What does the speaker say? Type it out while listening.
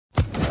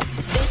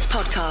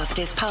podcast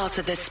is part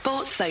of the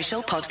Sports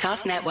Social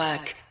Podcast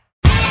Network.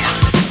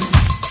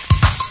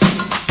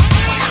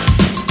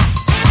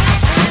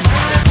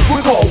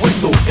 We're called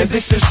Whistle, and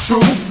this is true.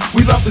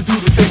 We love to do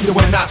the things that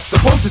we're not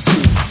supposed to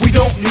do. We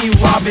don't need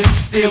robbing,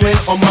 stealing,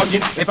 or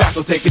mugging. In fact,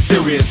 don't take it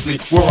seriously.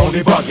 We're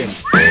only bugging.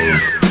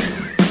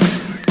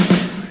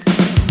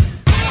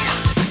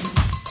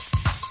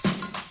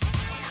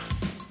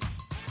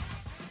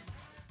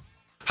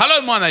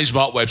 Hello, my name's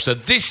Mark Webster.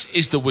 This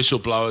is The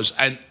Whistleblowers,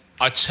 and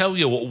I tell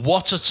you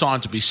what a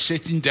time to be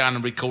sitting down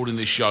and recording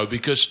this show,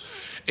 because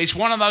it's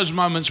one of those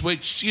moments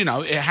which, you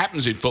know, it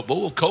happens in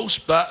football, of course,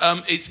 but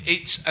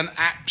it's an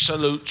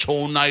absolute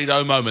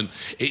tornado moment.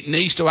 It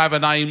needs to have a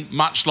name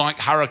much like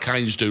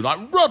hurricanes do,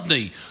 like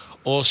Rodney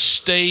or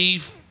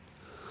Steve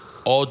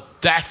or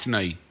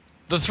Daphne.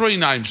 The three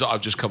names that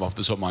I've just come off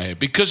the top of my head,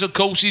 because, of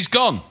course, he's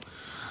gone.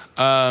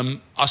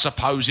 I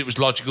suppose it was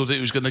logical that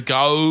he was going to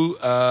go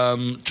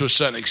to a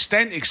certain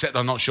extent, except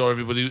I'm not sure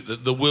everybody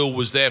the will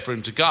was there for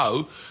him to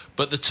go.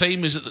 But the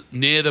team is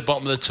near the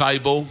bottom of the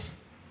table.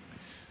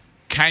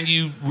 Can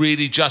you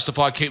really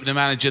justify keeping the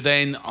manager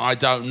then? I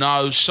don't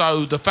know.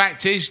 So the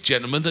fact is,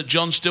 gentlemen, that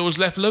John Still has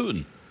left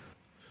Luton.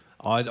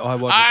 I'm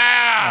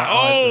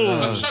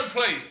so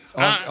pleased.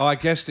 I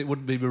guessed it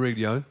wouldn't be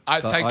Mourinho.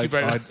 Thank you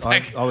very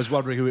much. I was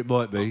wondering who it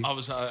might be.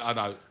 I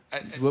know.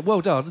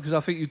 Well done, because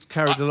I think you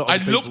carried a lot of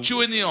people. I looked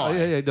you in the eye.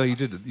 Yeah, no, you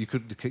didn't. You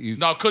couldn't.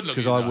 No, I couldn't look.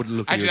 Because I wouldn't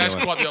look. Actually, at you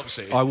that's quite the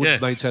opposite. I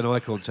wouldn't maintain eye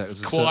contact.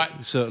 There's a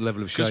certain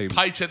level of shame. Because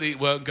patently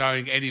weren't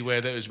going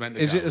anywhere that it was meant to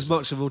go. Is it as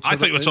much of a? I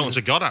thought you were talking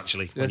to God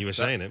actually when you were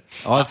saying it.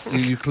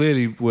 You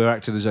clearly were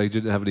acting as though you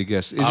didn't have any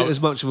guests. Is it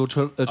as much of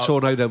a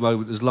tornado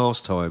moment as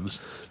last time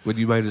when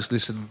you made us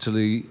listen to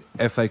the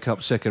FA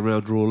Cup second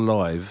round draw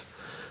live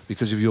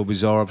because of your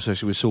bizarre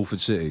obsession with Salford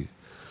City?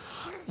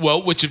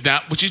 Well, which is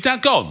now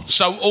gone.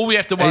 So all we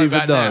have to worry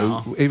about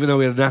now... Even though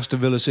we had an Aston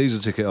Villa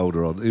season ticket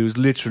holder on, he was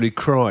literally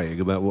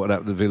crying about what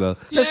happened to Villa.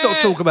 Yeah. Let's not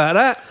talk about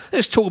that.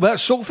 Let's talk about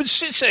Salford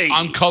City.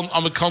 I'm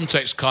a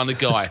context kind of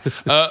guy.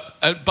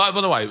 By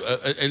the way,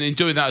 and in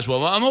doing that as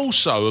well, I'm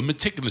also a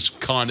meticulous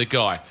kind of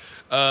guy.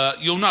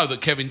 You'll know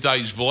that Kevin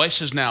Day's voice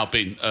has now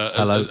been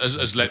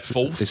has let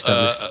forth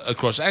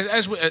across,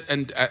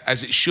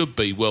 as it should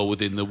be, well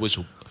within the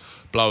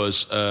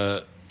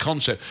Whistleblowers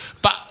concept.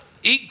 But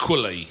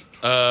equally...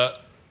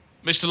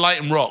 Mr.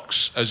 Leighton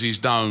Rocks, as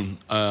he's known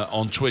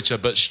on Twitter,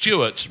 but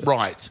Stuart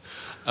Wright,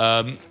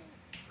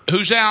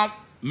 who's our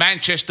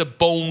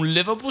Manchester-born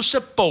Liverpool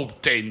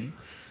supporting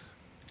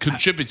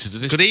contributor to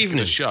this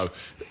particular show.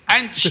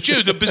 And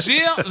Stu, the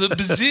brassiere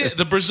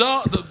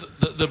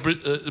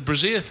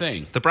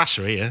thing, the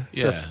brasserie,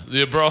 yeah,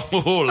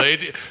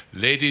 the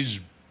ladies'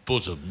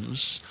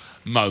 bosoms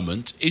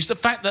moment is the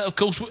fact that, of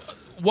course,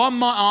 one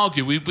might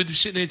argue we'd be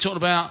sitting here talking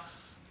about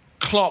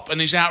Klopp and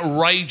his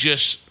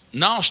outrageous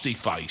nasty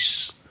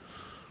face,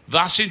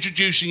 thus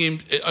introducing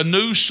him a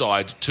new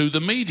side to the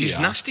media. His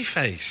nasty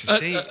face,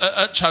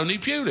 at Tony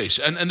Pulis,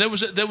 and there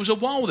was a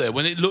while there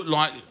when it looked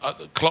like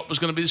Klopp was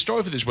going to be the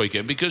story for this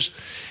weekend, because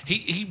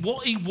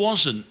what he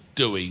wasn't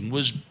doing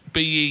was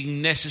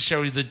being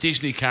necessarily the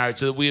Disney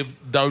character that we have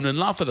known and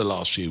loved for the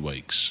last few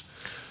weeks.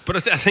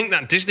 But I think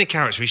that Disney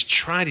character, he's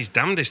tried his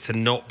damnedest to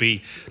not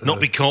be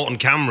caught on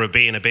camera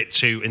being a bit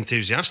too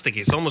enthusiastic.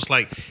 It's almost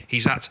like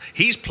he's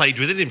played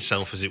with it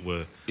himself, as it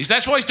were.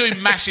 That's why he's doing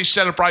massive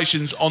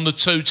celebrations on the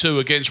 2-2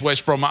 against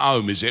West Brom at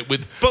home, is it?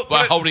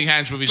 By holding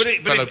hands with his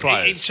fellow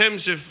players.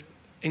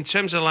 In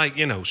terms of like,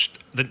 you know,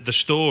 the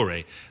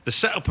story, the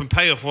setup and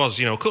payoff was,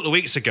 you know, a couple of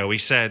weeks ago he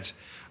said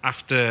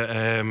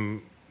after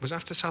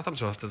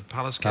Southampton, after the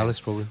Palace game? Palace,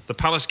 probably. The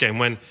Palace game,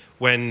 when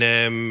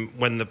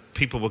the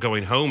people were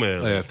going home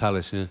early. Oh, yeah,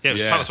 Palace, yeah. Yeah, it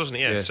was Palace, wasn't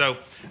it? Yeah. So,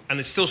 and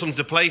there's still something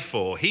to play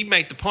for. He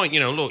made the point, you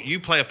know, look,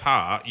 you play a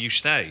part, you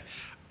stay.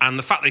 And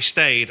the fact they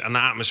stayed and the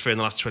atmosphere in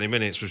the last 20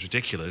 minutes was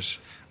ridiculous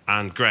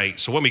and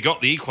great. So when we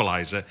got the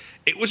equaliser,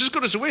 it was as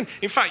good as a win.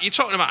 In fact, you're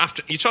talking about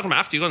after you're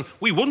going,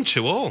 we won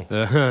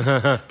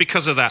 2-2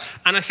 because of that.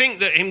 And I think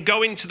that him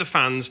going to the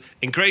fans,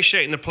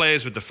 ingratiating the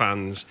players with the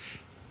fans,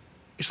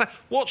 it's like,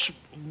 what's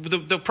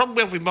the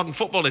problem with modern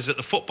football is that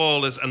the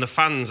footballers and the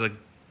fans are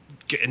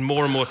getting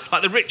more and more,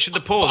 like the rich and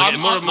the poor.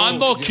 I'm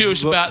more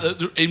curious about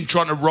him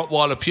trying to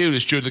Rottweiler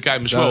Pulis during the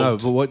game as well. No,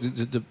 but what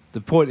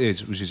the point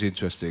is, which is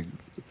interesting,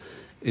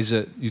 is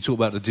that you talk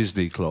about the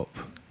Disney Klopp.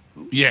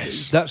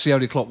 Yes. That's the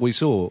only Klopp we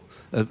saw.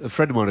 A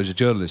friend of mine who's a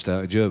journalist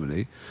out in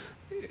Germany,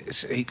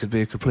 he could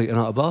be a complete and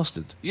utter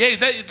bastard. Yeah,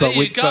 there you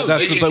go.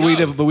 But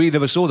we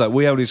never saw that.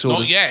 We only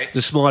saw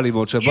the smiley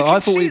motto. But I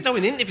thought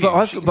in interviews.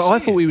 I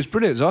thought he was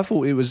brilliant. I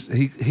thought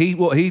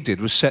what he did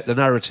was set the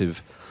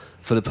narrative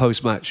for the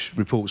post-match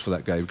reports for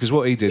that game. Because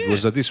what he did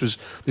was that this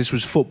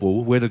was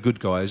football. We're the good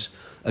guys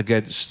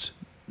against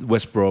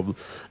West Brom,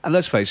 and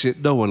let's face it,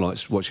 no one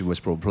likes watching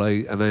West Brom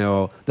play. And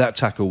that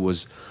tackle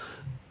was.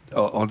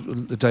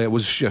 On the day, it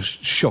was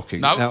just shocking.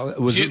 No, it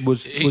was he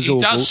awful.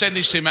 does send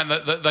his team out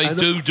that they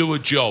do a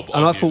job.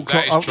 And I thought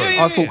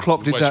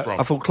Klopp did West that. Brom.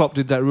 I thought Klopp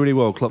did that really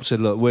well. Klopp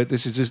said, "Look,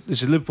 this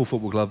is Liverpool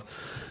Football Club.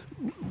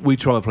 we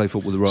try and play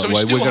football the right So way.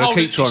 he's still We're going to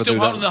holding, keep trying he's to do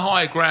still holding that. the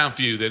higher ground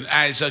for you then,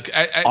 as I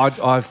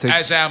think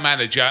as our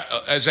manager,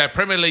 as our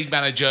Premier League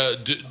manager,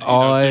 de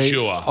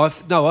jure.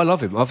 No, I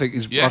love him. I think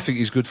Yeah. I think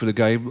he's good for the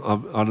game.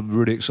 I'm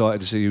really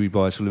excited to see who he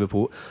buys for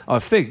Liverpool. I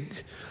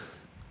think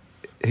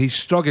he's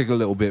struggling a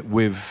little bit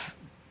with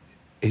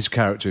his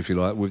character, if you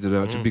like, with the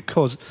narrative,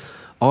 because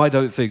I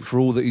don't think, for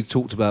all that he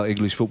talked about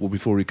English football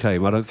before he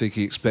came, I don't think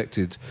he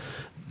expected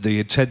the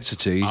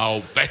intensity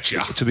Oh,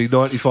 betcha. to be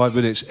 95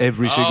 minutes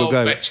every single Oh,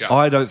 game. betcha.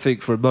 I don't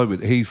think for a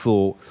moment he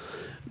thought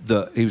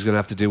that he was going to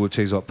have to deal with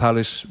teams like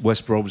Palace,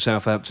 West Brom,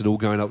 Southampton, all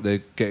going up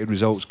there, getting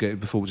results, getting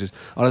performances.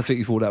 I don't think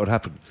he thought that would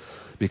happen.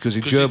 Because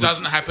in Germany, it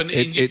doesn't happen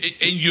in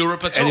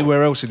Europe at all.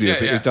 Anywhere else in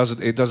Europe, Yeah, yeah.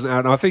 it doesn't.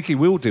 And I think he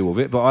will deal with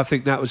it. But I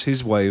think that was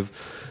his way of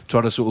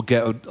trying to sort of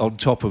get on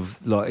top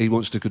of, like, he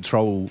wants to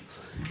control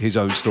his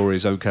own story,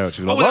 his own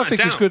character. Like, without I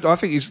think a he's doubt. good. I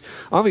think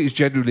he's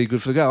genuinely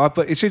good for the game.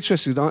 But it's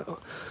interesting.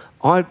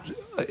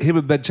 Him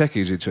and Benteke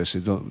is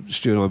interesting.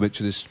 Stu and I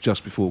mentioned this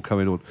just before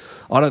coming on.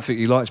 I don't think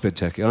he likes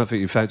Benteke. I don't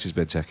think he fancies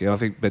Benteke. I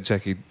think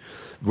Benteke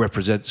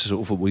represents the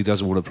sort of football he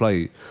doesn't want to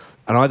play.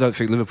 And I don't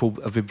think Liverpool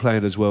have been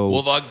playing as well.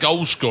 Well, like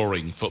goal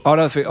scoring football. I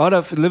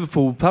don't think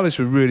Liverpool Palace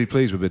were really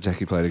pleased with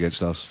Benteke playing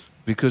against us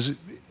because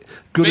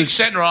Big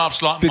centre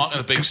halves like Mark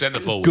and a big centre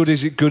forward. Good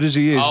as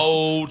he is,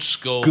 Old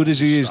school. good as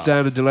he is, stuff.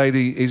 Dan and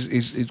Delaney is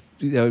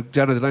Dan and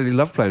Delaney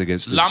love playing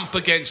against him. Lump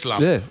against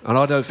lump. Yeah, and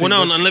I don't think.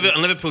 Well, no, and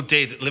Liverpool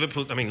did.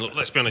 Liverpool. I mean, look,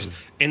 let's be honest.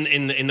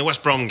 In the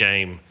West Brom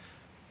game,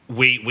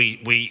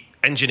 we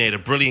engineered a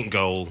brilliant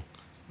goal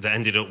that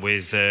ended up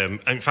with.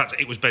 In fact,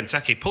 it was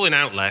Benteke pulling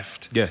out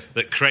left. Yeah.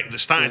 That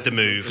started the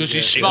move. Because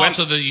he's It went-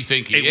 smarter than you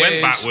think he is. It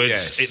went backwards.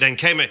 Yes. It then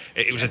came.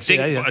 It was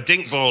a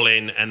dink ball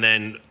in, and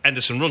then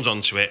Henderson runs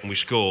onto it, and we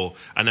score.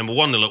 And then we're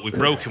 1-0 up. We've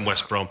broken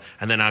West Brom,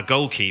 and then our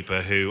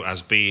goalkeeper, who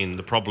has been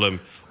the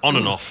problem on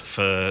and off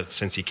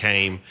since he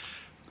came,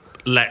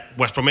 let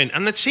West Brom in,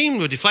 and the team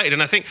were deflated.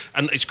 And I think,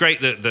 and it's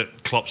great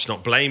that Klopp's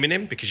not blaming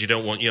him, because you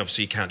don't want,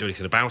 obviously you can't do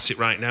anything about it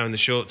right now in the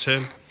short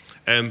term.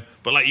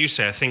 But like you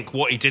say, I think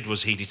what he did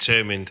was he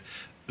determined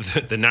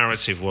that the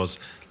narrative was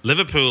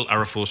Liverpool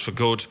are a force for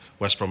good,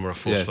 West Brom are a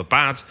force for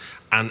bad.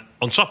 And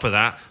on top of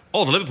that,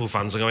 all the Liverpool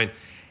fans are going,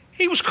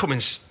 he was coming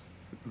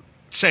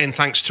saying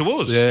thanks to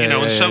us.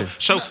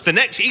 So the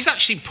next, he's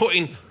actually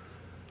putting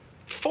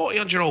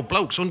 40-odd-year-old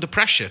blokes under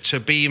pressure to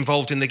be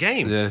involved in the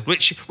game,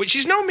 which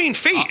is no mean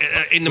feat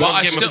in the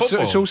modern game of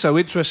football. It's also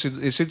interesting.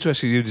 It's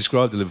interesting you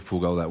described the Liverpool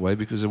goal that way,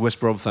 because a West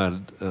Brom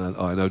fan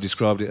I know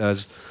described it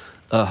as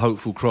a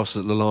hopeful cross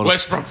that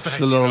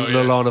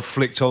Lallana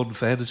flicked on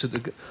for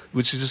Henderson,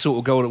 which is the sort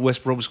of goal that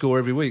West Brom score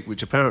every week.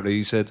 Which apparently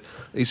he said,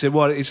 and It's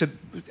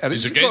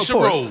it's against got a the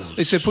point. rules.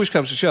 He said, push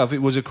comes to shove,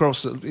 it was a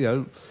cross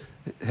that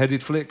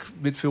headed flick,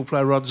 midfield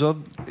player runs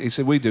on. He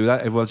said, we do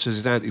that. Everyone says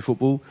it's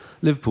anti-football.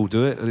 Liverpool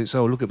do it, and it's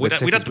look at. We'd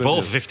had the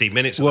ball for 15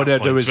 minutes. At Well,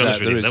 that there point, is to be honest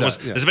that, with you. there is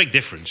that, yeah. There's a big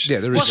difference. Yeah,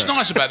 there is. What's that.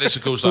 nice about this,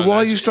 of course, But though, why are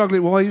lads, you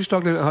struggling? Why are you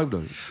struggling at home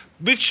though?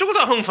 We've struggled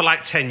at home for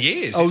like 10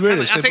 years. Oh, It's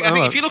really? I think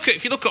So- if you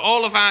look at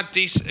all of our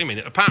decent, I mean,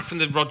 apart from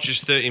the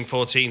Rodgers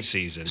 13-14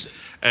 season,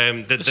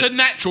 It's a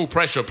natural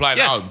pressure playing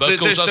at home, but of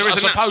course, there I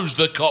is suppose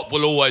the cop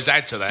will always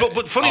add to that.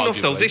 But funny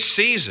enough, though, arguably. this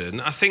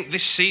season, I think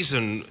this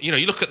season, you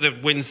look at the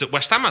wins that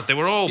West Ham had. They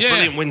were all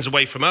brilliant wins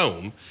away from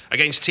home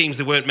against teams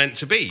they weren't meant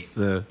to beat.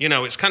 Yeah.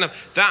 It's kind of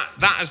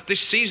this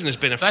season has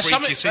been a That's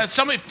freaky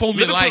something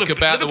formulaic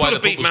about the way the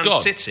beat football's Man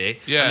gone. City,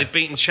 Yeah. and they've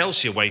beaten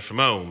Chelsea away from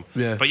home,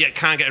 Yeah. but yet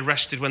can't get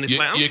arrested when they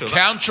play at Your Anfield.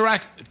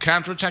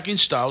 counter-attacking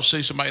style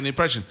seems to make an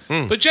impression.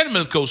 But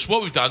gentlemen, of course,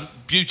 what we've done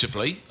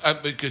beautifully,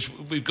 because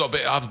we've got a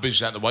bit of other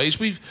business out of the way, is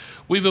we've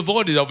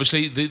avoided,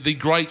 obviously, the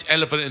great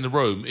elephant in the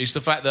room is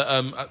the fact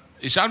that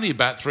it's only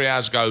about 3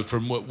 hours ago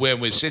from where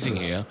we're sitting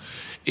here,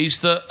 is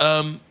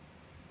that,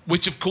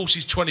 which of course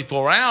is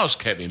 24 hours,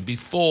 Kevin,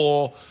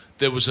 before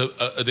there was an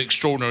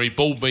extraordinary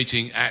board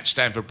meeting at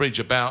Stamford Bridge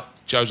about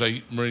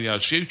Jose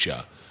Mourinho's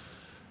future.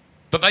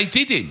 But they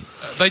did him.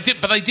 But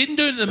they didn't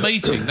do it in the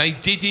meeting. They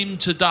did him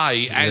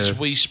today as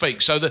we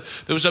speak. So there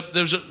was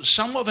a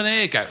somewhat of an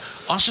air gap.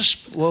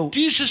 Do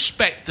you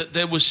suspect that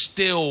they're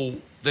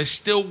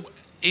still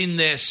in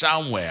there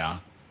somewhere?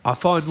 I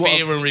find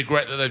fear and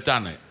regret that they've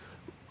done it.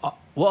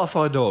 What I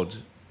find odd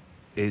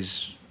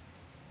is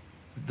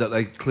that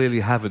they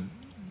clearly haven't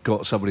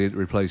got somebody in to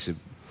replace him.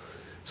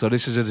 So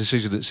this is a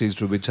decision that seems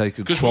to have been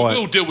taken. Because we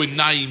will deal with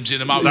names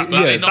in a moment.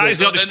 That is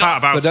the oddest part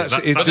about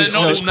it. But they're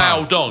not all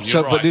nailed on.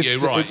 You're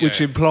right.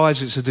 Which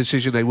implies it's a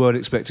decision they weren't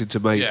expected to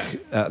make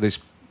at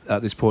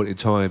this point in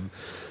time.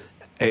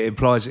 It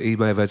implies that he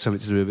may have had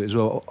something to do with it as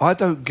well. I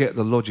don't get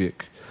the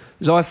logic.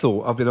 As I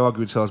thought, I've been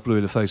arguing until I was blue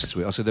in the face this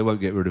week. I said they won't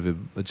get rid of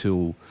him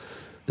until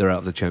they're out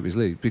of the Champions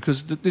League,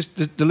 because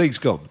the league's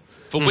gone.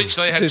 For which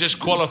they have just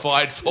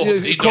qualified for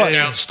the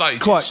knockout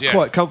stages.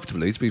 Quite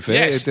comfortably, to be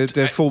fair. Yes,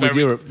 their form in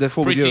Europe,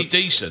 pretty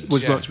decent.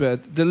 Was much better.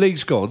 The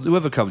league's gone.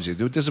 Whoever comes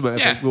in, it doesn't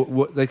matter.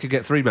 If they could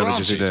get three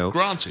managers in now.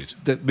 Granted.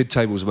 The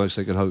mid-table is the most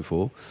they can hope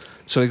for.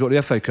 So they've got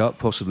the FA Cup,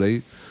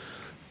 possibly,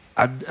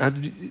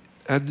 and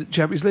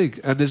Champions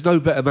League. And there's no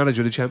better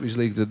manager in the Champions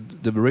League than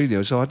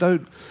Mourinho. So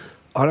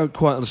I don't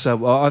quite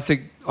understand. I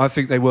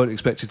think they weren't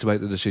expected to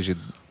make the decision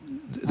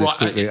this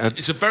quickly.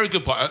 It's a very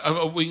good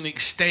point. We can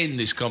extend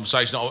this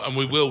conversation, and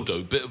we will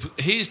do. But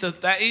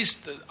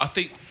I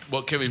think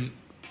what Kevin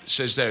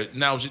says there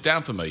nails it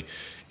down for me,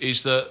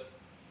 is that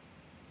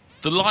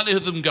the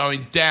likelihood of them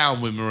going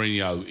down with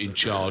Mourinho in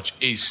charge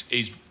is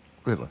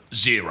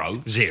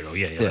zero. Zero,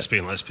 yeah. Let's be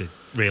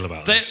real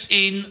about this. They're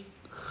in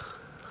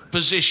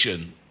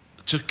position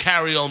to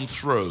carry on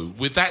through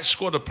with that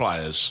squad of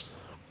players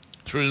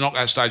through the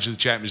knockout stage of the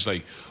Champions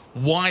League.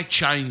 Why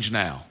change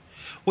now?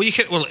 Well,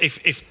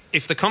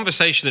 if the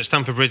conversation at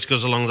Stamford Bridge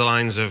goes along the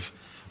lines of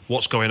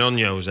what's going on,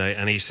 Jose,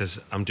 and he says,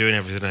 I'm doing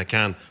everything I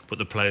can, but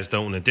the players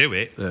don't want to do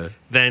it,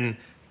 then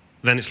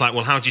it's like,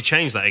 well, how do you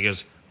change that? He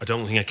goes, I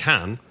don't think I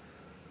can.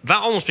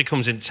 That almost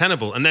becomes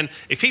untenable. And then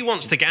if he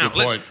wants to get out,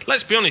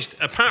 let's be honest,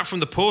 apart from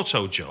the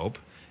Porto job,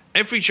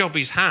 every job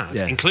he's had,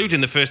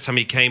 including the first time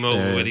he came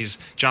over with his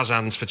jazz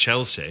hands for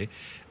Chelsea,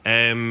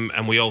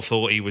 and we all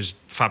thought he was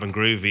fab and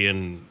groovy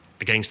and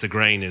against the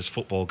grain as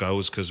football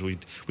goes, because we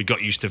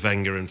got used to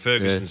Wenger and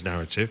Ferguson's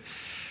narrative.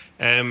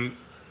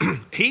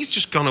 He's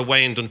just gone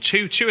away and done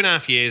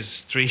 2.5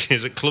 years, 3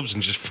 years at clubs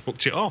and just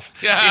fucked it off.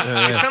 He's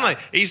kind of like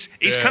he's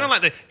kind of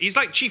like he's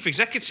like chief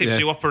executives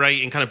who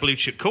operate in kind of blue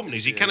chip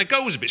companies. He kind of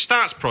goes a bit,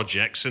 starts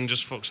projects and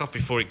just fucks off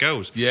before it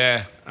goes.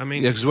 Yeah, I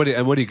mean, because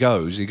when he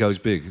goes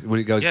big. When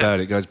it goes bad,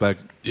 it goes bad.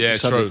 Yeah,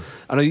 suddenly. true.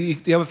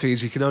 And the other thing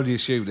is, you can only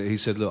assume that he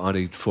said, "Look, I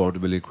need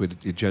 400 million quid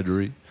in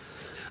January,"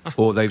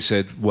 or they've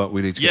said, "Well,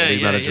 we need to get a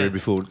new manager in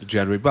before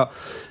January." But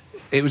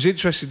it was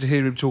interesting to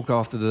hear him talk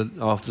after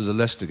the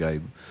Leicester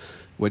game.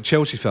 When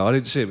Chelsea fans, I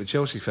didn't see it, but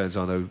Chelsea fans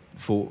I know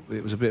thought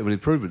it was a bit of an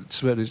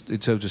improvement in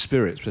terms of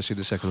spirit, especially in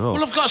the second half.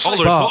 Well, I've got to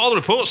say, all the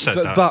reports said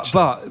that.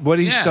 But when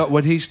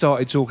he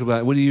started talking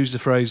about, when he used the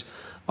phrase,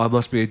 "I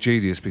must be a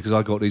genius because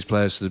I got these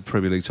players to the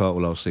Premier League title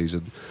last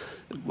season,"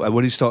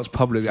 when he starts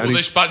publicly,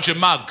 this bunch of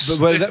mugs.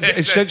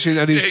 Essentially,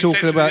 and he was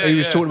talking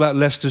about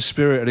Leicester's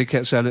spirit, and he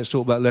kept saying, "Let's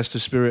talk about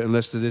Leicester's spirit and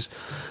Leicester this."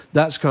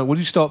 That's kind of when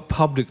you start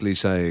publicly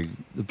saying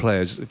the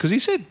players, because he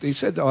said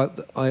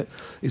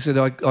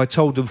I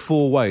told them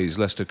 4 ways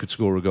Leicester could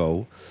score a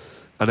goal,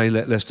 and they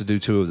let Leicester do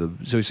 2 of them.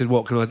 So he said,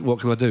 "What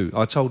can I do?"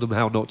 I told them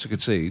how not to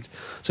concede.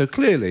 So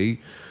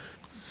clearly.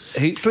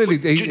 Do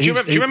you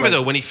remember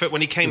though when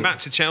he came back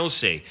to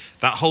Chelsea,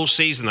 that whole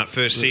season, that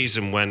first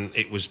season when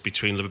it was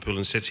between Liverpool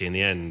and City in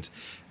the end,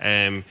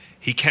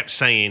 he kept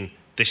saying,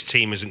 this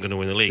team isn't going to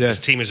win the league. This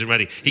team isn't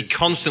ready. He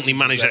constantly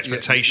managed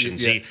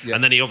expectations.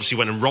 And then he obviously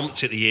went and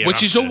romped it the year Which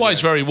after. is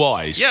always very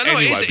wise. Yeah, no,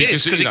 anyway, it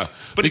is.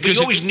 But he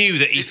always knew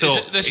that he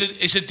thought...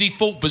 It's a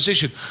default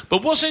position.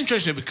 But what's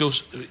interesting,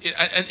 because...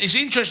 And it's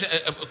interesting,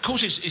 of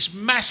course, it's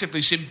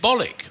massively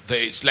symbolic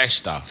that it's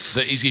Leicester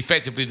that is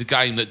effectively the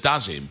game that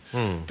does him.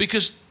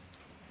 Because...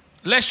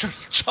 Leicester at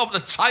the top of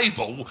the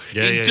table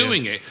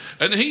doing it.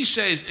 And he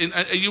says,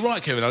 you're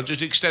right, Kevin, I'll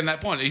just extend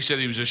that point. He said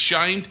he was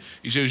ashamed,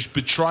 he said he was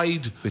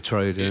betrayed.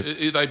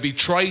 They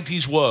betrayed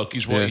his work,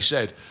 is what he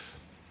said.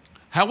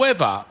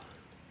 However,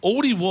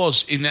 all he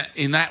was in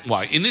that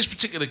way, in this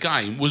particular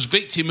game, was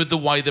victim of the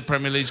way the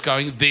Premier League's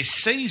going this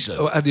season.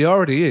 Oh, and the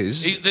irony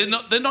is... They're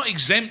not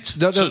exempt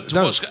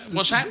to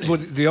what's happening. Well,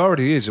 the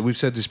irony is, and we've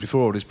said this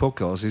before on this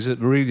podcast, is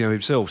that Mourinho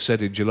himself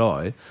said in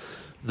July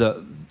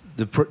that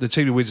the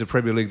team who wins the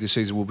Premier League this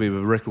season will be with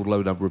a record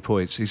low number of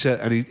points. He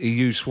said, and he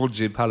used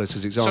Swansea and Palace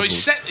as examples.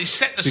 So he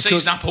set the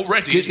season up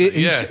already, isn't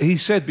he? He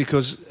said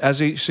because as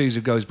each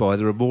season goes by,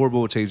 there are more and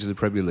more teams in the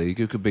Premier League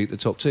who can beat the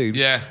top team.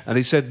 Yeah. And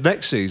he said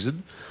next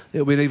season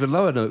it'll be an even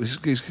lower note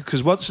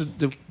because once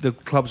the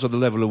clubs on the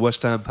level of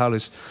West Ham,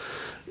 Palace,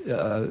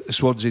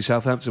 Swansea,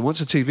 Southampton, once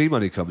the TV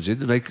money comes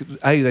in, they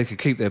could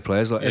keep their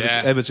players, like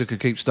Everton could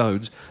keep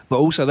Stones, but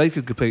also they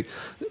could compete.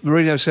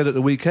 Mourinho said at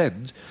the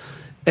weekend,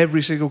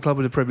 every single club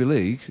in the Premier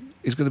League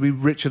is going to be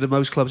richer than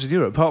most clubs in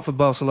Europe. Apart from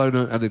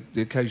Barcelona and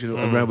the occasional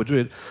Real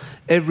Madrid,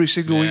 every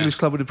single English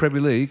club in the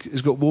Premier League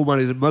has got more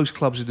money than most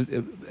clubs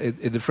in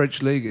the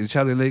French league, in the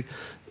Italian league.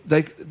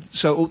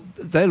 So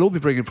they'll all be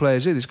bringing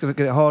players in. It's going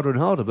to get harder and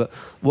harder. But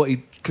what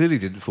he clearly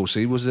didn't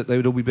foresee was that they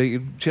would all be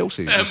beating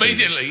Chelsea.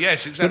 Immediately,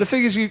 yes, exactly. But the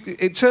thing is,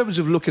 in terms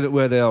of looking at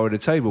where they are in the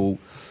table,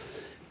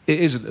 it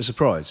isn't a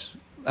surprise.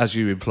 As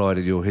you implied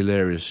in your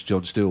hilarious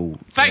John Still...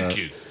 Thank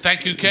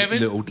you,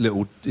 Kevin.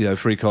 Little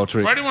free card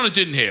trick. For anyone who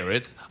didn't hear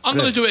it, I'm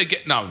going to do it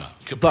again. No.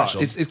 But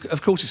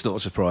of course it's not a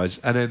surprise.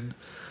 And then,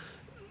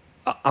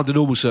 under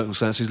normal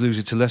circumstances,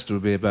 losing to Leicester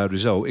would be a bad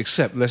result,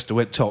 except Leicester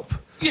went top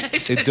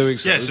in doing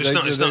so. Yeah,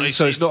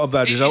 so it's not a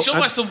bad result. It's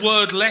almost the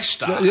word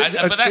Leicester,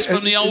 but that's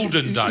from the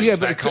olden days, yeah,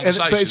 that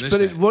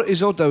conversation, what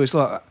is odd, though, is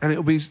like... And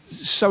it'll be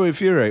so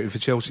infuriating for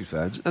Chelsea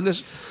fans. And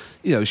there's...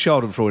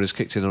 Schadenfreude has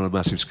kicked in on a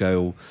massive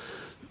scale...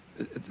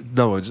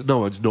 No one's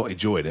not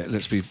enjoying it.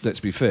 Let's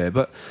be fair.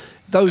 But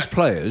those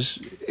players,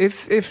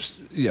 if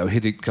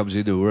Hiddink comes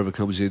in or whoever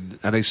comes in,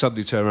 and they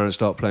suddenly turn around and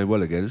start playing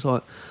well again, it's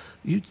like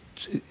the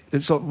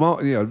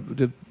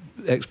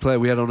ex-player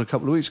we had on a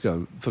couple of weeks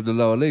ago from the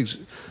lower leagues,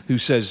 who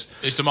says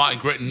Mr. Martin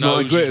Gritton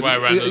knows his way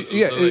around the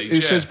league. Who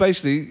says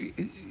basically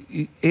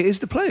it is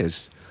the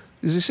players.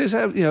 This is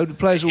how, the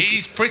players will...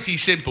 It's pretty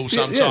simple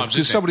sometimes, because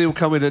isn't somebody will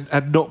come in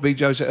and not be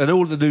Jose, and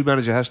all the new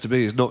manager has to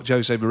be is not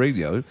Jose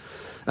Mourinho.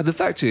 And the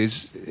fact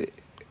is,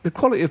 the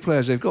quality of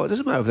players they've got, it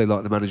doesn't matter if they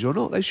like the manager or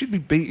not. They should be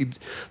beating.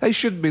 They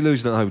shouldn't be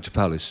losing at home to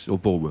Palace or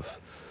Bournemouth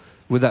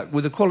with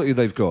the quality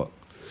they've got.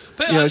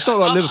 But it's not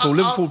like Liverpool.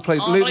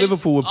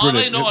 Liverpool were brilliant.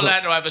 Are they not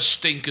allowed to have a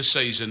stinker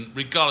season,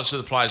 regardless of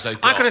the players they've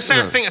got? I'm going to say,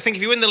 I think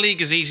if you win the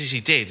league as easy as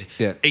he did,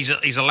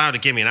 he's allowed a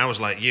gimme. And I was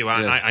like you.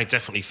 I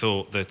definitely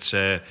thought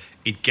that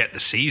he'd get the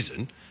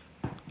season.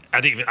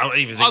 I'd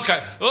even think...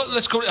 Okay, well,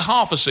 let's call it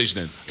half a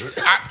season then.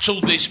 Up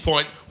till this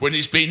point, when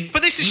he's been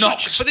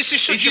knocked. Is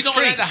he not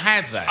allowed to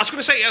have that? I was going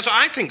to say,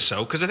 I think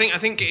so, because I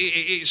think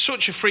it's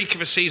such a freak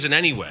of a season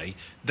anyway.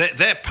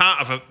 They're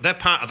part of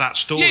that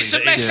story. Yeah, it's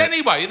a mess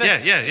anyway.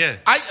 Yeah.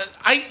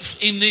 Eighth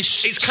in this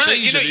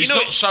season is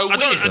not so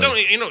weird.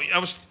 I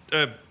was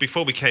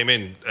before we came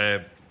in.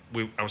 I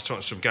was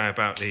talking to some guy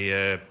about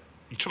the.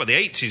 You talk about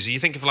the 80s, you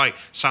think of like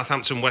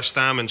Southampton, West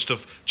Ham and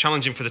stuff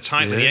challenging for the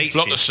title in the 80s.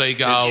 Flock of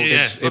Seagulls.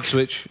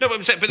 Ipswich. No,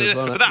 but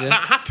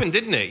that happened,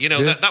 didn't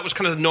it? That was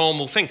kind of the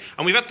normal thing.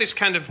 And we've had this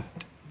kind of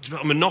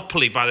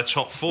monopoly by the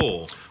top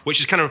four, which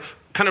has kind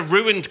of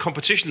ruined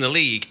competition in the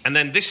league. And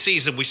then this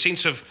season we seem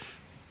to have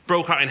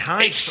broke out in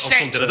hives or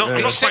something.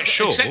 I'm not quite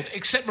sure.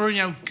 Except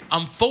Mourinho,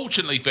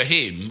 unfortunately for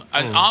him,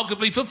 and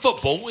arguably for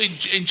football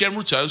in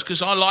general terms,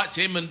 because I liked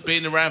him and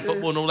being around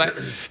football and all that,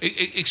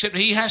 except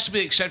he has to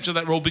be accepted to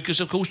that rule because,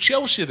 of course,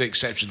 Chelsea are the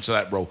exception to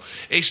that rule.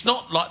 It's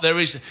not like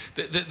there's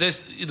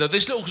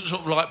this little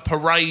sort of like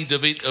parade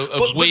of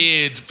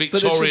weird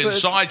Victorian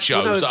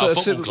sideshows that are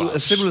football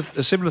clubs.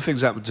 A similar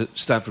thing's happened at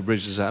Stamford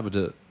Bridge as happened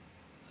at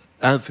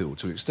Anfield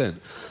to an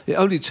extent. It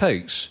only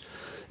takes...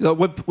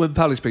 when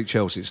Palace beat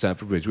Chelsea at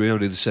Stamford Bridge, we were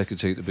only the second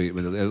team to beat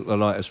them. They're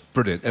like, it's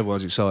brilliant.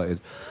 Everyone's excited.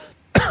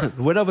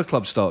 When other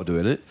clubs start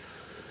doing it,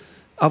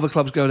 other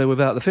clubs go there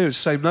without the fear. It's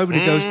the same.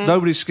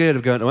 Nobody's scared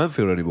of going to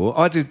Anfield anymore.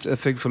 I did a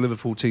thing for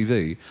Liverpool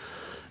TV,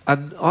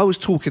 and I was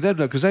talking to them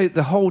because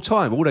the whole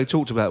time all they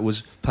talked about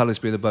was Palace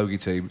being a bogey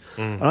team,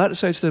 and I had to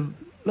say to them,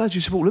 lads,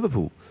 you support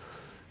Liverpool.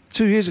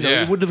 2 years ago,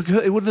 it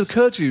wouldn't have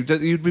occurred to you that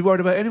you'd be worried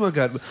about anyone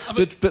going.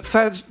 But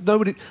fans,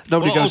 nobody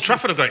goes. Old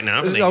Trafford are great now,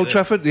 haven't they? Old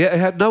Trafford,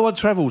 no one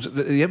travels.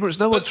 The Emirates,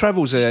 no one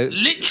travels there.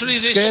 Literally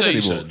this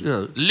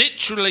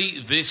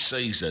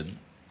season,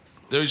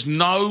 there is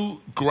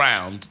no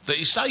ground that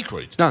is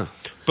sacred. No.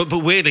 But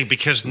weirdly,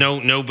 because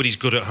nobody's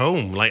good at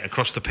home, like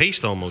across the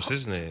piste almost,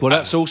 isn't it? Well,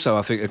 that's also,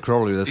 I think, a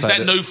corollary of the fact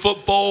that new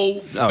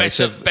football, No,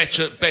 better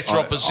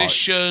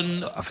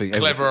opposition, I think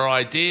clever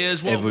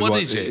ideas?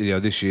 What is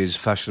it? This year's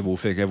fashionable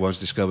thing, everyone's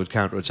discovered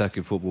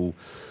counter-attacking football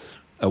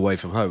away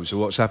from home. So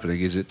what's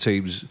happening is that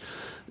teams...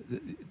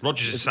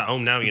 Rodgers is at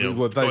home now,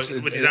 with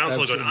his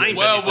answer going,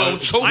 we'll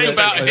talk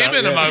about him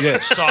in a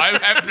moment's time,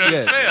 have no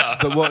fear.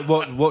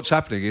 But what's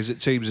happening is that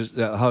teams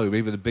at home,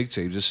 even the big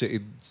teams, are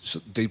sitting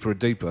deeper and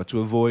deeper to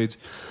avoid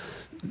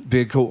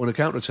being caught on a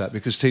counter-attack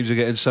because teams are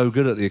getting so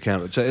good at the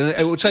counter-attack. And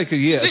it will take a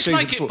year. Does this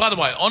make it, by the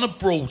way, on a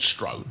broad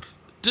stroke,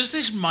 does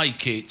this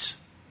make it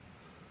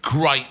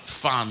great,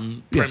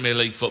 fun Premier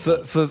League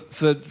football? For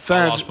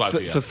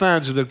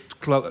fans of the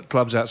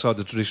clubs outside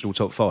the traditional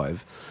top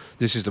five,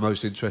 this is the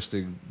most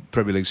interesting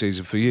Premier League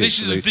season for years.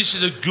 This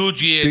is a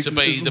good year to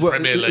be the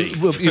Premier League.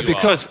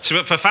 Because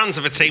for fans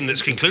of a team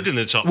that's concluded in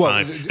the top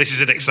five, this is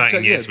an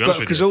exciting year, to be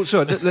honest with you. Because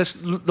also,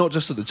 let's not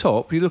just at the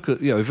top. You look at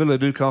Villa,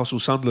 Newcastle,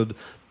 Sunderland,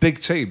 big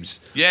teams.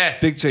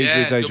 Big teams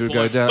in danger of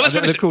going down. Well,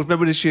 and of course,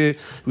 remember this year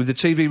with the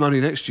TV money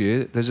next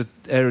year, there's an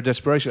air of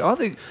desperation. I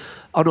think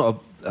I'm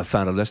not a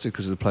fan of Leicester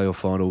because of the playoff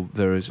final,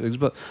 various things,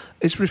 but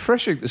it's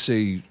refreshing to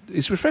see.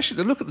 It's refreshing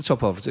to look at the top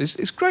half.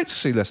 It's great to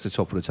see Leicester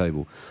top of the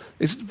table.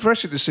 It's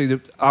refreshing to see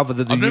that other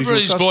than the usual usual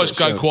suspects. I've never heard his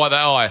voice go quite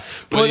that high,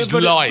 but he's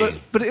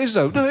lying. But it is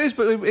though. No, it is.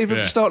 But even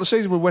at the start of the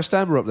season when West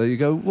Ham are up there, you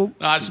go, well,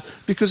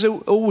 because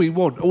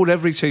all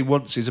every team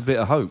wants is a bit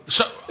of hope.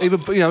 So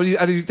even and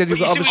then you've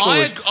got other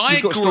stories.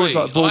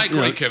 I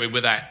agree, Kevin,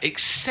 with that.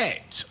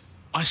 Except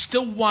I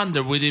still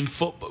wonder within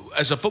football,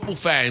 as a football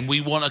fan, we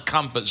want a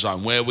comfort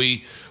zone where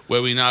we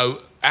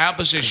know our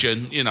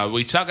position.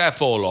 We tug our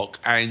forelock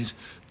and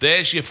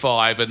there's your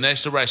five and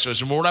there's the rest of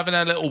us, and we're all having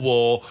our little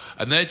war,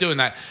 and they're doing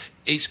that.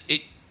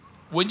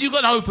 When you've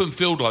got an open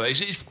field like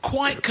this, it's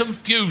quite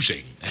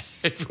confusing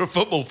for a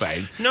football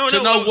fan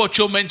to know what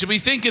you're meant to be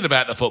thinking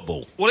about the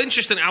football. Well,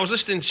 interesting. I was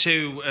listening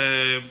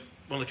to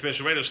one of the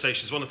commercial radio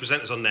stations. One of the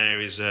presenters on there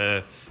is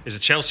a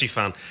Chelsea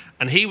fan,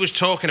 and he was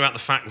talking about the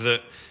fact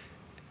that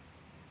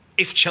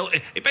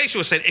it basically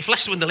was saying if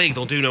Leicester win the league,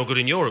 they'll do no good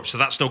in Europe, so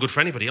that's no good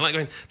for anybody. You're like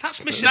going,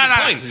 that's missing the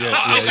point.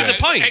 That's missing the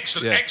point.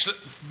 Excellent.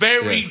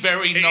 Very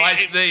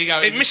nice. There you go.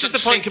 It misses the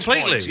point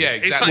completely. Points. Yeah,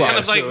 exactly.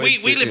 It's like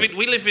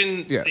we live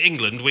in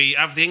England. We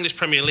have the English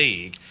Premier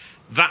League.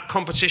 That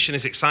competition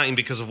is exciting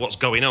because of what's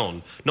going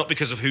on, not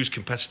because of who's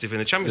competitive in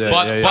the Champions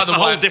League. That's a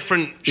whole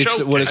different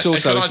show. It's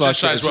also. Can I just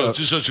say as well,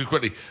 just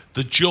quickly,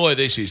 the joy of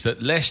this is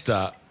that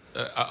Leicester.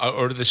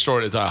 Or the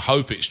story today, I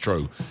hope it's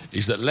true,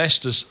 is that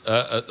Leicester's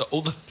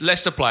all the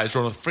Leicester players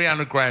are on a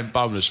 $300,000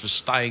 bonus for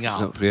staying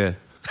up.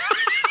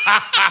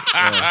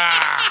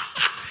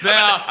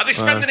 Now, Are they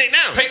spending it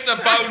now? pick the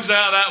bones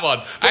out of that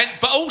one.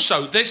 But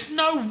also, there's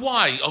no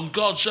way on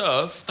God's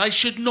earth they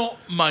should not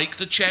make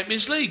the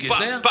Champions League, is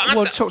there?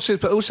 Well, top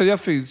six, but also the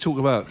other thing, you talk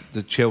about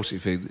the Chelsea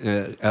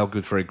thing, our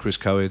good friend Chris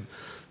Cohen,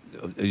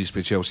 who used to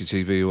be Chelsea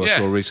TV, who I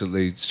saw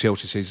recently,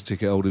 Chelsea season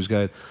ticket holder, who's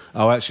going,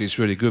 oh, actually, it's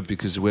really good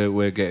because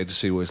we're getting to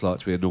see what it's like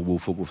to be a normal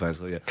football fan.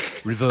 So,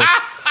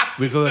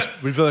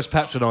 reverse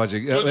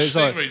patronising. Good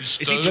Is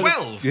he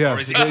 12? Yeah, Or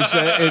is he...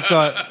 it's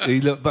like he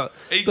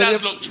He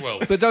does look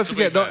 12. But don't to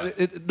be forget,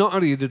 fair. not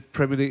only in the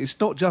Premier League, it's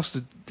not just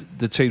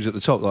the teams at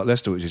the top like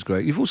Leicester, which is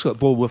great. You've also got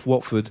Bournemouth,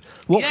 Watford.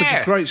 Watford's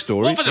a great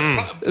story. Watford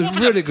It's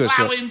a really good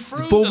story. ploughing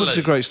through Bournemouth's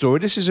the a great story.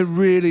 This is a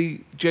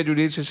really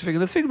genuinely interesting thing.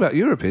 And the thing about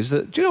Europe is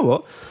that, do you know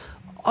what?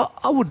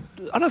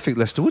 I don't think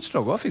Leicester would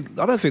struggle. I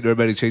don't think there are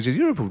many teams in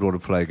Europe who would want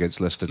to play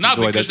against Leicester. No,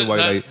 because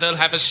they'll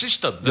have a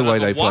system. The way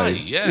they play,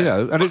 yeah. You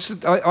know, and it's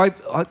I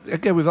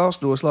again with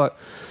Arsenal, it's like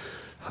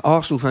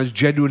Arsenal fans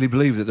genuinely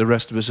believe that the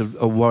rest of us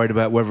are worried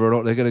about whether or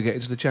not they're going to get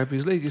into the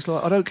Champions League. It's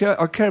like I don't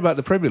care. I care about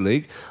the Premier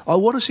League. I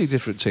want to see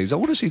different teams. I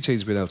want to see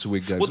teams being able to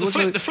win games. Well,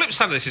 the flip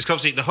side of this is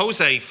obviously the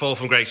Jose fall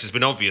from grace has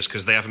been obvious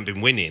because they haven't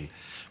been winning.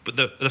 But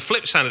the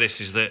flip side of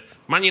this is that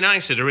Man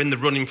United are in the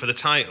running for the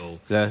title.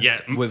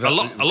 Yeah, a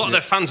lot of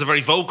their fans are very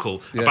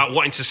vocal about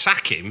wanting to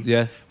sack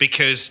him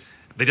because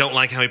they don't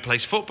like how he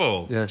plays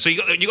football. Yeah. So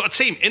you got a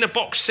team in a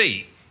box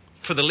seat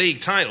for the league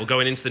title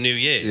going into the new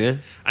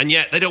year, and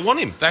yet they don't want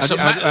him. That's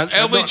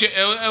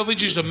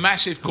Elvidge is a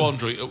massive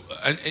quandary.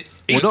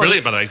 He's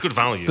brilliant, by the way. He's good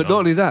value. But not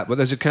only that, but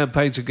there's a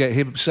campaign to get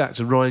him sacked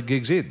and Ryan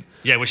Giggs in.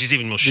 Yeah, which is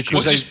even more stupid.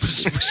 Which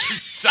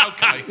is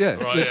okay. Yeah,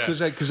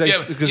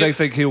 because they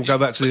think he'll go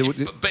back to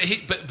the.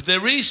 But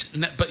there is.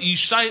 But you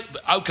say,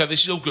 okay,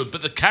 this is all good.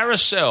 But the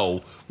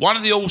carousel, one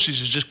of the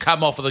horses has just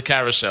come off of the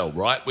carousel,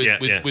 right? With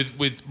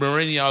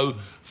Mourinho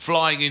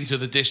flying into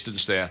the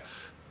distance there.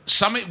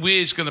 Something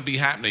weird's going to be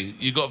happening.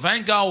 You've got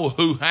Van Gaal,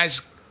 who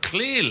has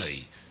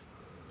clearly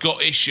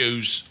got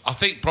issues, I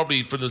think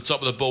probably from the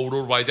top of the board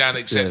all the way down,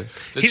 except...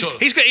 He's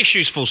got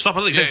issues full stop. I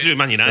don't think it's to do with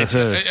Man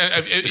United.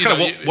 It's kind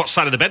of what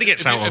side of the bed he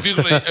gets out of. If you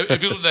look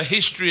at the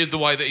history of the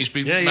way that he's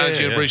been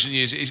managing in recent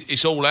years,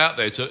 it's all out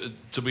there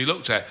to be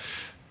looked at.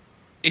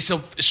 It's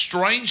a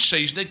strange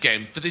season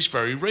again for this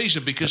very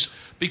reason, because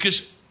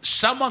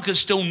someone can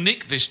still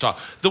nick this time.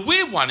 The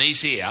weird one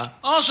is here,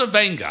 Arsene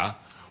Wenger...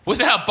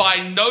 without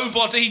buying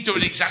nobody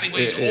doing exactly what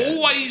he's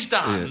always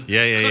done,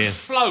 could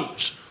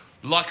float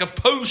like a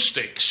poo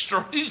stick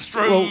straight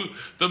through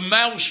the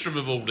maelstrom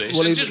of all this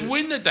and just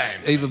win the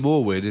damn thing. Even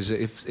more weird is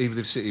that even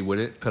if City win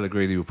it,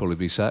 Pellegrini will probably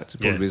be sacked.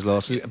 It'll probably be his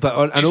last season.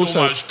 He's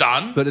also almost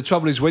done. But the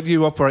trouble is, when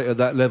you operate at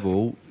that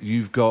level,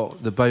 you've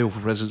got the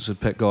baleful presence of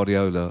Pep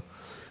Guardiola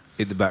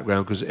in the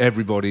background because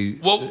everybody...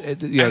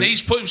 and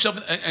he's put himself...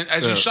 And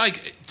as you say,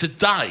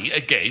 today,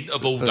 again,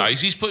 of all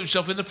days, he's put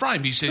himself in the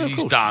frame. He says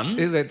he's done.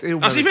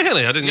 Has he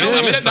really? I didn't know.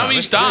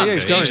 He's done.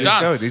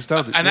 Yeah, he's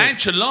done. And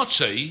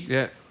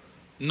Ancelotti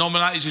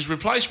nominated his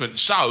replacement.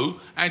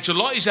 So,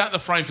 Ancelotti's out the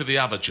frame for the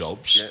other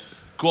jobs. Yeah.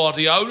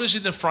 Guardiola's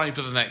in the frame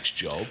for the next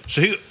job.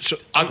 It's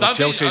not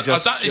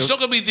going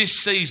to be this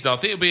season. I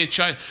think it'll be a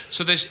change.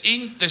 So there's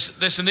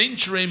an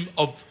interim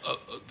of.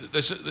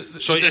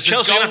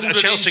 Chelsea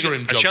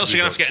going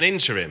to have to get an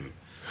interim.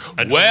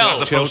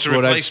 Well, as opposed to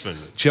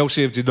replacement.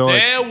 Chelsea have denied.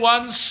 Dare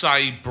one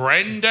say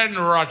Brendan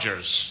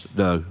Rodgers?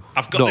 No,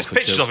 I've got this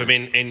pictures of him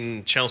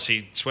in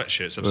Chelsea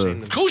sweatshirts. I've seen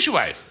them. Of course you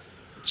have.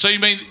 So you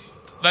mean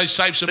they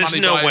save some money?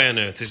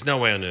 There's no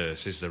way on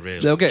earth is there really.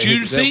 Do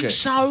you think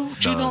so?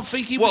 Do you not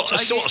think he would take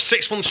a sort of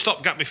 6 month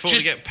stopgap before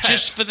they get Pep?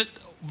 Just for the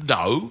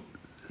no.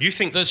 You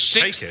think the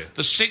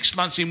 6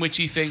 months in which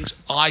he thinks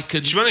I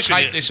can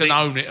take this and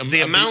own it and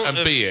be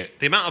it.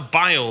 The amount of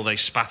bile they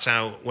spat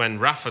out when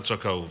Rafa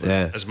took over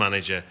as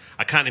manager,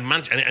 I can't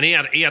imagine. And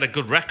he had a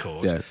good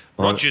record. Yeah.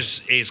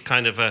 Rodgers is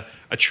kind of a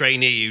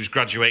trainee who's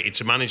graduated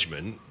to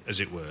management, as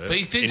it were. But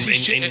he thinks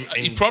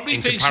he probably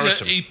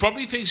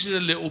thinks he's a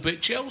little bit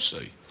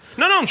Chelsea.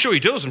 No, I'm sure he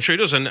does.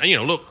 And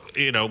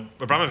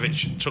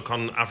Abramovich took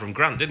on Avram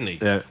Grant, didn't he?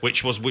 Yeah.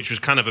 Which was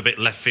kind of a bit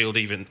left field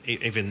even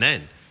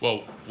then.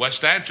 Well,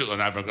 West Ham took on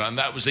Avram Grant, and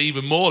that was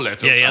even more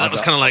left field. Yeah, that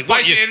was kind of like,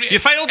 what, you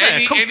failed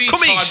there. Come time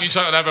east. You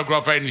took on Avram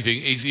Grant for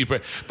anything,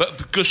 but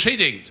because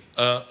Hiddink,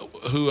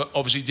 who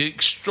obviously did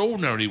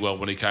extraordinarily well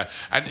when he came,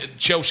 and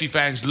Chelsea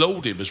fans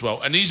laud him as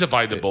well, and he's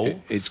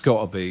available. It's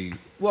got to be.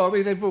 Well, I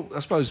mean, I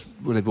suppose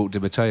when they brought Di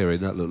Matteo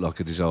in, that looked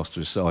like a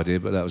disastrous idea,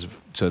 but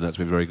turned out to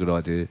be a very good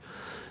idea.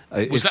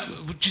 Do you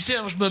think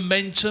that was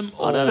momentum?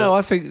 Or? I don't know.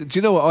 Do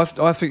you know what?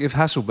 I think if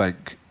Hasselbank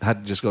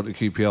hadn't just gone to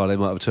QPR, they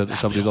might have turned to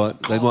somebody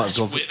like. They might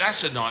have gone.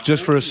 That's a nice.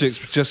 Just for a six,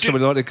 just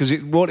something like that. Because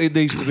what it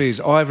needs to be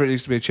is either it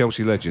needs to be a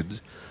Chelsea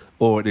legend,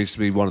 or it needs to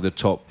be one of the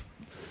top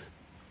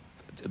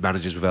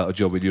managers without a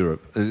job in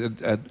Europe.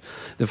 And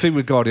the thing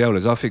with Guardiola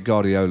is, I think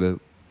Guardiola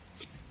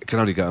can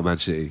only go to Man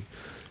City.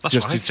 That's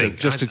what I think.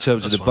 Just in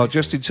terms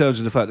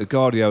of the fact that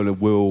Guardiola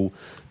will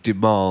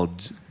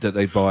demand that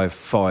they buy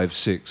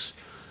 5-6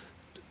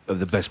 of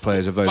the best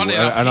players available. Funny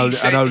enough,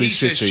 and only he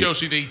City. says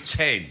Chelsea need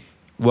 10.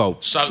 Well,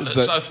 So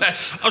that's.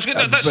 I was going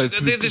to. but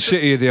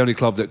City are the only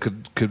club that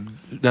could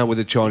now with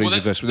the Chinese Well,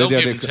 investment. they'll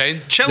They're give the them only-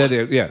 10. Chelsea-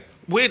 they're the- yeah.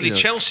 Weirdly,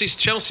 Yeah.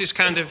 Chelsea's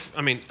kind of.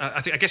 I mean,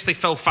 I guess they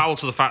fell foul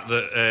to the fact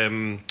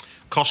that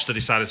Costa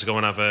decided to go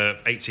and have a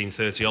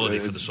 1830 holiday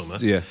for the summer.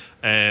 Yeah.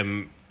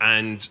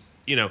 And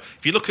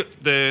if you look at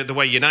the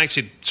way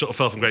United sort of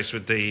fell from grace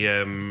with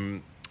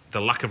the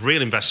lack of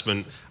real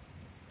investment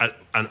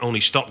and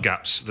only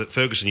stopgaps that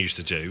Ferguson used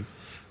to do,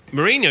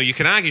 Mourinho, you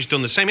can argue, has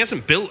done the same. He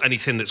hasn't built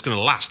anything that's going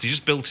to last. He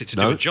just built it to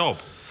do a job.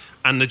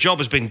 And the job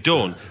has been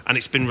done, and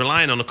it's been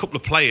relying on a couple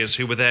of players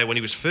who were there when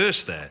he was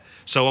first there.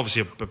 So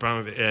obviously,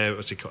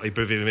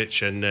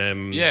 Ibrahimovic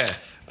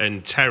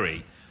and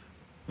Terry.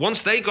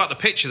 Once they got the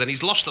picture, then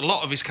he's lost a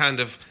lot of his kind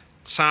of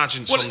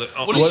sergeants on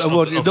how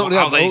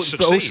they succeed.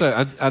 But also,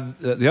 and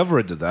at the other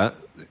end of that,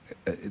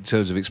 in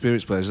terms of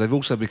experienced players, they've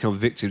also become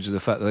victims of the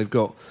fact that they've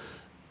got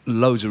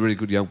loads of really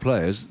good young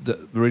players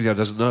that Mourinho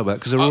doesn't know about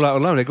because they're all out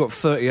on loan. They've got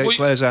 38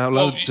 players out on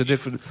loan to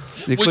different,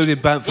 including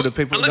Bamford and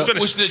people. And let's be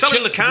honest,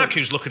 selling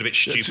Lukaku's looking a bit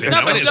stupid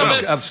No, now, isn't it, as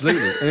well?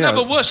 Absolutely. No,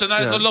 but worse than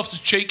that, got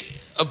Loftus-Cheek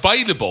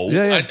available,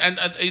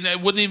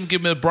 and wouldn't even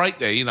give him a break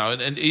there,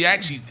 And he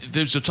actually,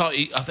 there was a time,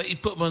 I think he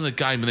put him on the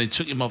game and then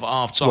took him off at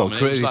half time.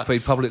 Well, he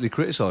publicly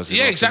criticised him.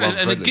 Yeah, exactly, and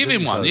then friendly, give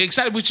him one. so. Yeah,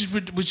 exactly,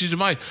 which is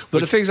amazing.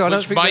 But the thing is, I don't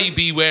which think may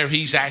be where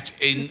he's at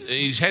in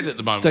his head at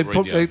the moment. They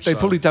Mourinho,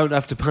 probably don't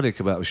have to panic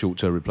about a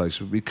short-term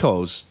replacement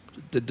because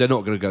they're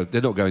not going to go.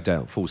 They're not going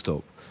down. Full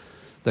stop.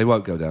 They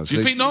won't go down. Do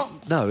you think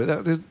not? No,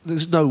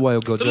 there's no way on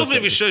God's The lovely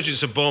earth.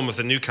 resurgence of Bournemouth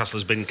and Newcastle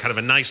has been kind of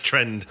a nice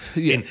trend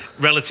in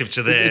relative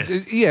to their.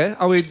 Yeah,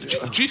 I mean,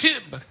 Do you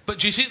think? But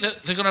do you think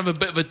that they're going to have a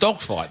bit of a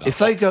dogfight? Though?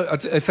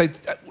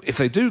 if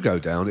they do go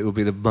down, it will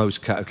be the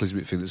most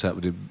cataclysmic thing that's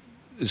happened in.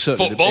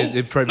 Certainly Football?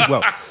 in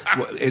Premier,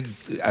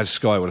 as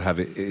Sky would have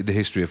it in the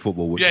history of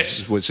football, which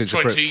is since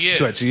 20 years.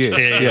 20 years.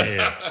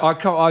 Yeah.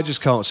 I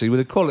just can't see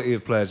with the quality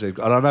of players they've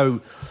got. And I know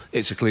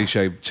it's a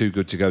cliche, too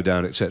good to go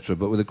down, etc.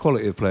 But with the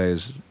quality of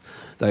players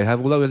they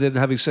have, although then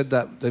having said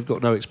that, they've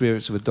got no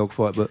experience of a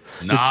dogfight. But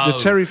the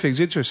Terry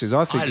thing's interesting.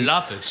 I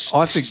love this.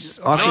 I think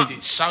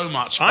it's so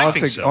much. Fun.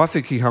 I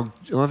think he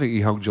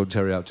hung John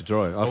Terry out to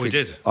dry. He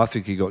did. I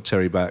think he got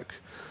Terry back.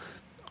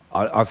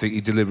 I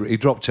think he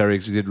dropped Terry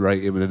because he didn't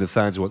rate him, and then the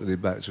fans wanted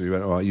him back, so he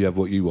went, all right, you have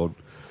what you want.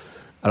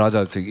 And I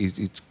don't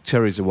think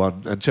Terry's the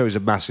one, and Terry's a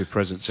massive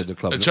presence in the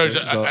club. And Terry's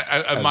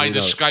made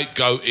a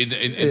scapegoat in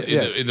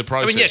the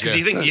process. I mean,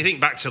 because you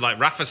think back to like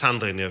Rafa's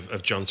handling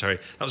of John Terry,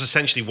 that was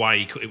essentially why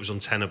it was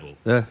untenable.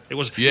 Yeah. It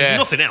was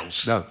nothing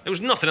else. No. It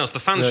was nothing else. The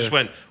fans just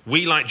went,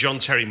 we like John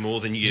Terry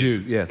more than you.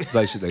 Yeah,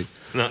 basically.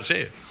 And that's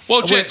it.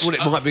 Well, Jets,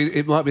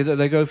 it might be that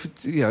they go for,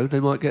 they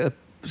might get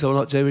someone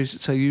like Terry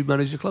say you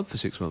manage the club for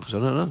 6 months. I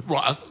don't know.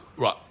 Right.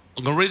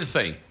 I'm going to read a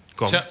thing.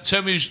 Go on.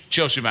 Tell me who's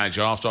Chelsea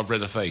manager after I've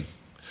read a thing.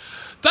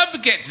 Don't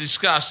forget to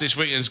discuss this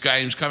weekend's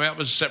games coming up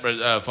as a separate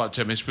 5-10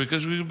 minutes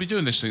because we're going to be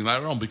doing this thing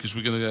later on because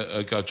we're going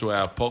to go to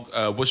our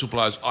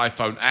Whistleblowers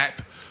iPhone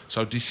app.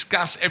 So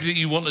discuss everything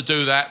you want to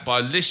do that by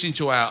listening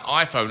to our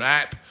iPhone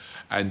app.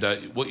 And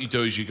what you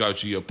do is you go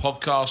to your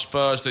podcast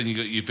first, then you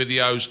get your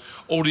videos.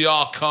 All the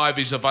archive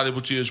is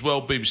available to you as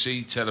well.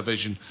 BBC,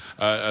 television,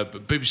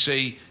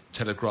 BBC,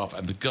 Telegraph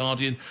and The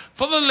Guardian.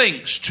 For the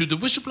links to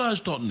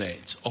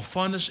thewhistleblowers.net or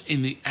find us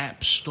in the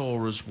App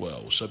Store as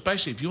well. So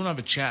basically, if you want to have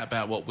a chat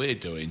about what we're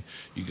doing,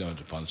 you go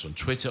to find us on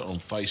Twitter or on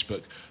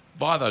Facebook,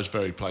 via those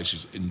very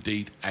places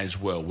indeed as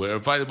well. We're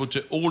available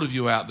to all of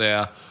you out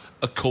there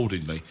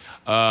accordingly.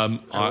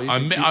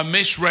 I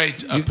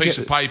misread a piece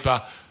of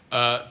paper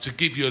to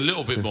give you a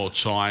little bit more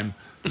time,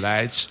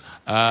 lads.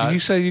 Did you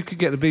say you could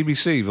get the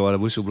BBC via the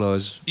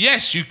Whistleblowers?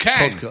 Yes, you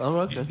can. Podcast. Oh,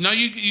 okay. No,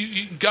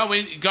 you can go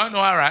into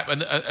our app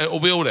and it'll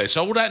be all there.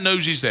 So all that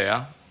news is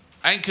there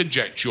and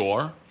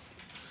conjecture.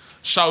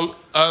 So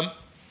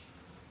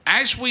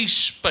as we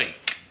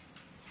speak,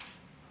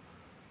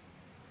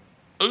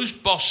 who's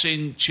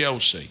bossing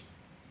Chelsea?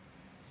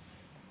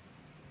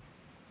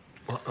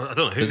 Well, I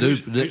don't know.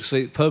 Next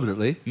seat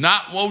permanently?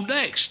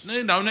 Next.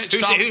 No, next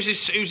time. Who's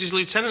his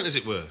lieutenant, as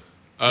it were?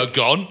 Gone.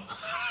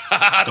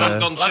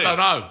 Gone too. I don't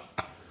know.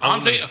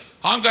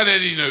 I'm going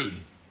Eddie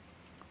Newton.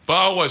 But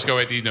I always go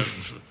Eddie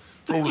Newton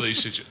for all of these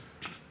situations.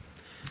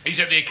 He's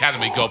at the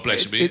academy, God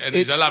bless him, and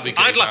he's a lovely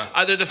guy.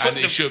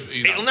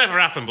 It'll never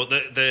happen, but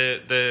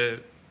the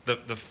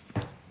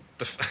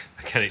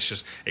again,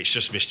 it's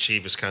just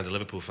mischievous kind of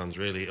Liverpool fans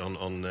really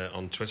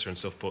on Twitter and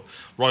stuff. But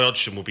Roy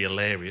Hodgson will be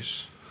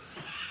hilarious.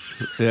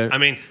 Yeah. I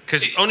mean,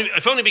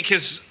 if only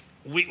because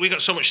we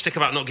got so much stick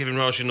about not giving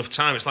Roy Hodgson enough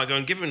time. It's like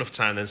going give him enough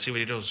time, then see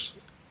what he does.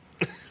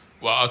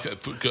 Well, okay,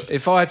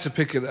 if I had to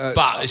pick it,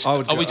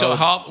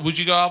 would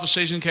you go half a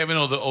season, Kevin,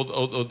 or the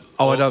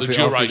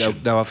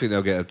duration? I think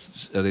they'll get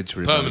an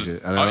interim manager.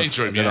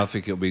 Interim. I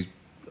think it'll be.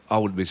 I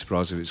wouldn't be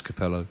surprised if it's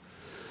Capello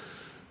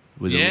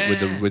with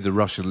the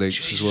Russian links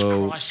Jesus as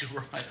well. Christ,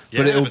 you're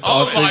right.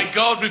 But my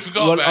God, we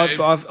forgot about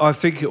him. I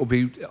think it'll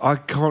be. I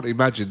can't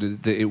imagine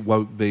that it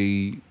won't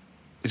be.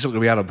 It's not going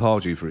to be Alan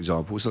Pardew, for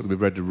example. It's not going to be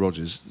Brendan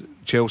Rodgers.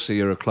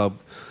 Chelsea are a club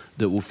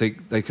that will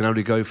think they can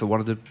only go for one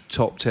of the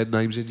top 10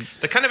 names in.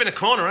 They're kind of in a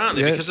corner, aren't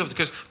they?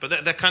 Yeah.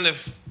 But they're kind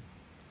of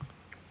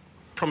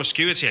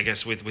promiscuity, I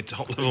guess, with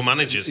top-level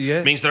managers.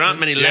 Yeah. Means there aren't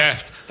many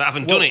left that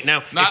haven't done it.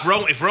 Now,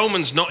 No. if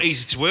Roman's not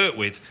easy to work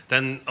with,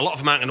 then a lot of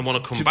them aren't going to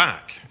want to come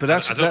back. But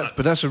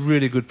that's a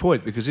really good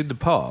point, because in the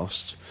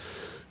past,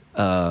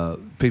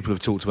 people have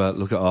talked about,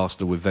 look at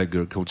Arsenal with Wenger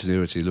and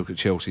continuity, look at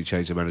Chelsea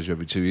change their manager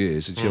every 2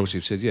 years, and Chelsea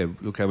have said, yeah,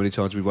 look how many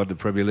times we've won the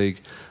Premier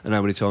League and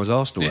how many times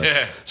Arsenal have.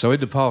 Yeah. So in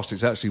the past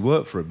it's actually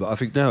worked for them, but I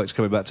think now it's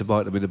coming back to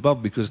bite them in the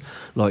bum, because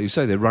like you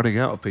say, they're running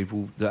out of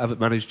people that haven't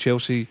managed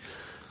Chelsea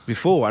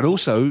before. And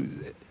also,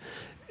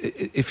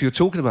 if you're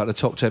talking about the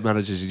top 10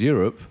 managers in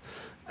Europe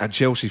and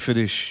Chelsea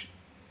finish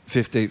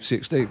 15th,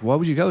 16th, why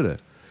would you go there?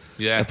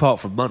 Yeah. Apart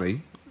from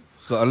money.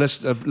 But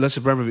unless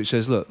Abramovich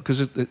says, look,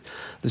 because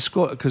the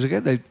squad, because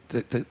again,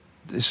 they're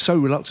so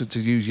reluctant to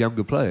use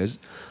younger players,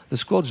 the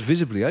squad's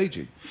visibly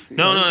ageing.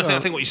 I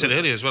think what you said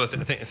earlier as well. I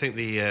think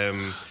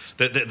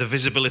the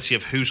visibility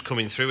of who's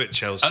coming through at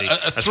Chelsea,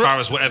 as far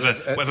as whatever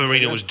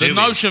Mourinho was doing.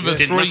 The notion of a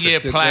didn't matter. 3-year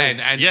plan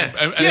and Yeah.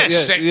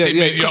 accepting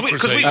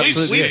mediocrity.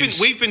 Because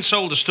we've been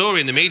sold a story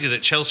in the media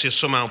that Chelsea are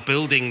somehow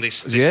building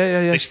this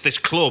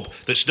club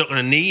that's not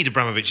going to need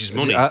Abramovich's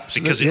money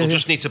because it'll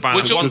just need to buy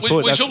which one.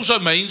 which also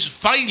means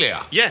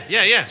failure.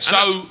 Yeah.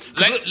 So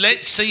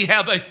let's see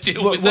how they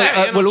deal with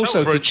that.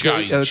 Also, for a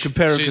change,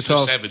 compare and since the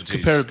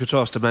 70s.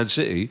 contrast to Man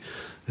City,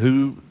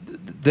 who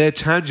their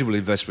tangible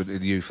investment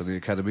in youth and the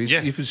academies,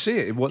 you can see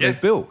it in what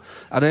they've built,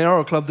 and they are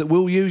a club that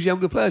will use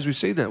younger players. We've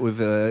seen that with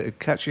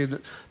catching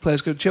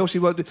players. Chelsea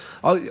won't do.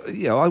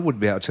 I wouldn't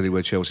be able to tell you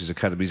where Chelsea's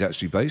academy is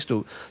actually based,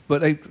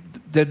 but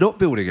they're not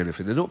building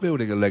anything. They're not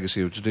building a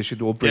legacy of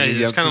tradition or bringing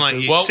young. It's kind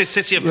of like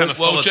City have kind of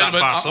followed that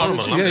Barcelona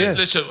model.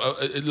 Listen,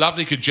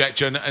 lovely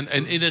conjecture, and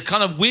in a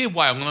kind of weird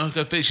way, I'm going to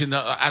go fishing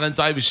Alan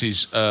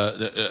Davis's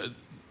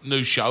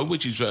new show,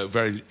 which is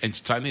very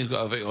entertaining,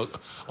 I think,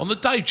 on the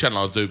Dave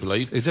channel, I do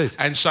believe. Indeed.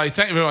 And say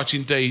thank you very much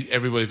indeed,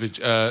 everybody,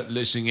 for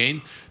listening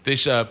in.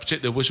 This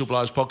particular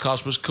Whistleblowers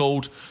podcast was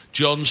called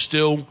John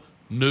Still,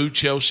 New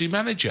Chelsea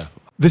Manager.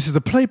 This is a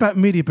Playback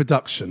Media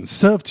production,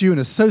 served to you in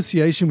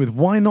association with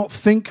Why Not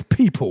Think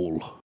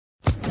People.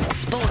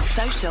 Sports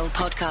Social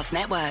Podcast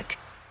Network.